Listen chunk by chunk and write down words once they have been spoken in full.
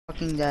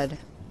Fucking dead.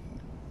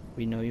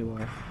 We know you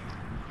are.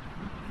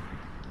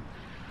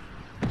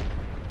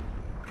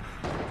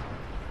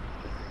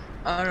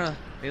 Oh no,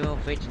 we will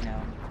wait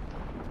now.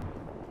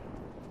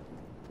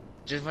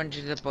 Just run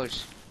to the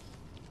post.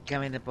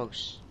 Come in the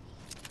post.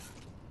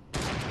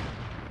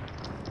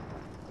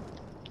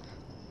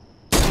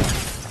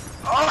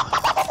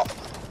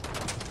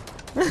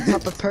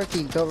 Papa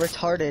Perky, go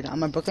retarded.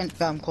 I'm a Brooklyn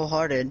fam,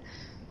 cold-hearted.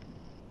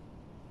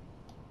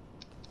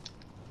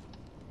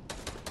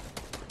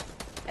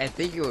 I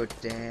think you were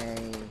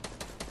dead.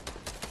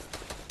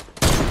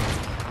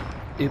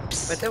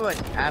 Oops. But that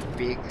was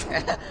epic.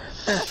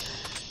 I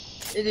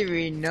didn't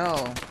even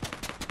know.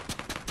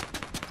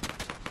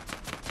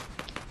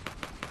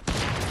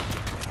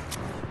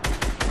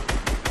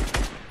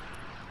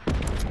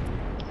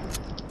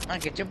 I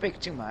get too big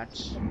too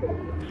much.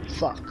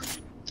 Fuck.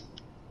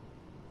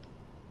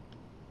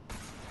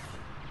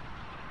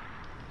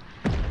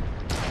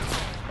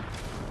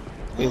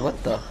 Wait,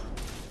 what the?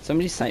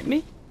 Somebody sniped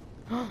me?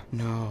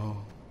 No.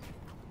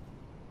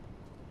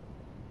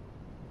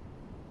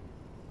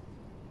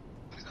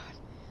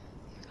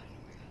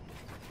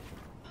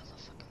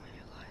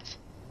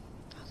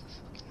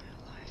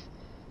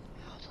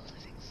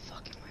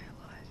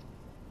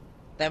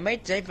 That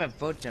might save my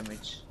full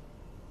damage.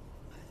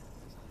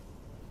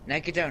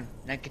 Knock it down,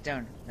 knock it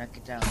down, knock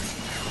it down.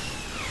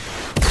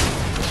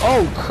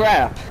 Oh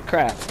crap!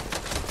 Crap.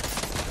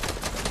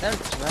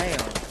 That's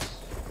wild.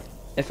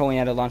 If only I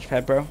had a launch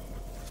pad, bro.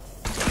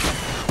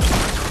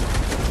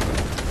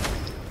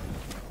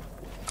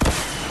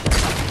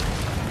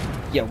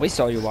 Yeah, waste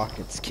all your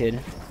rockets, kid.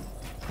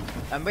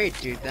 I might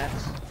do that.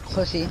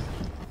 Pussy.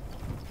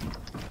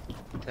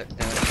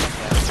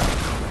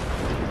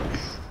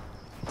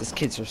 These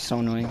kids are so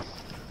annoying.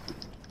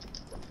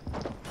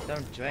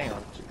 Don't try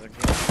out.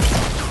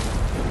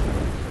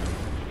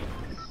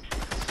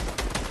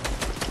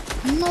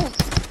 No.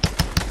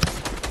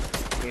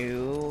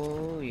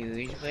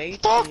 You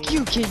wait. Fuck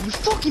you, kid. You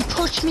fucking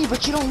push me,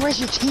 but you don't raise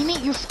your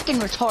teammate. You're fucking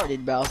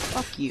retarded, bro.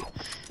 Fuck you.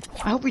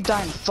 I hope you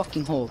die in a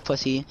fucking hole,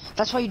 pussy.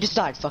 That's why you just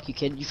died. Fuck you,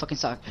 kid. You fucking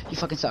suck. You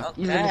fucking suck.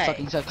 Okay. You literally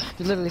fucking suck.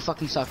 You literally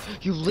fucking suck.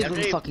 You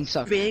literally fucking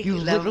suck. You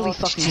literally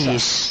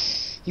fucking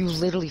suck. You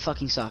literally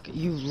fucking suck.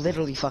 You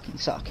literally fucking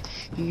suck.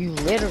 You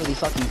literally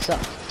fucking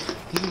suck.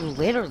 You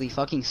literally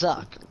fucking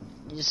suck.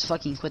 You just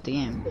fucking quit the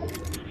game.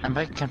 I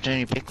might come to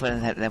any big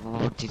one at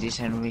level to this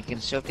and we can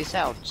sort this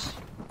out.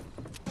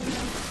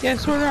 Yeah,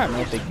 sort it out.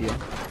 No big deal.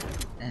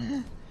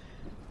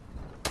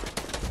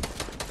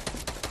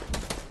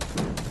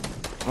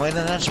 Well,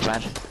 that's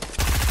bad.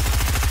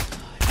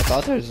 I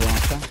thought there was a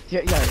launch pad.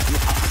 Yeah,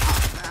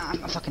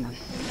 I'm fucking done.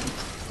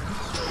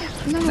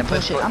 No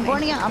bullshit. I'm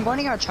burning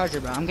out a charger,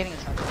 bro. I'm getting a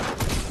charger.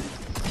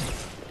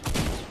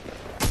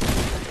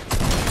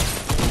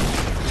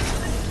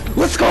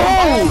 Let's go!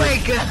 Oh my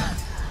god!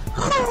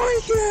 Oh my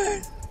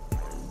god!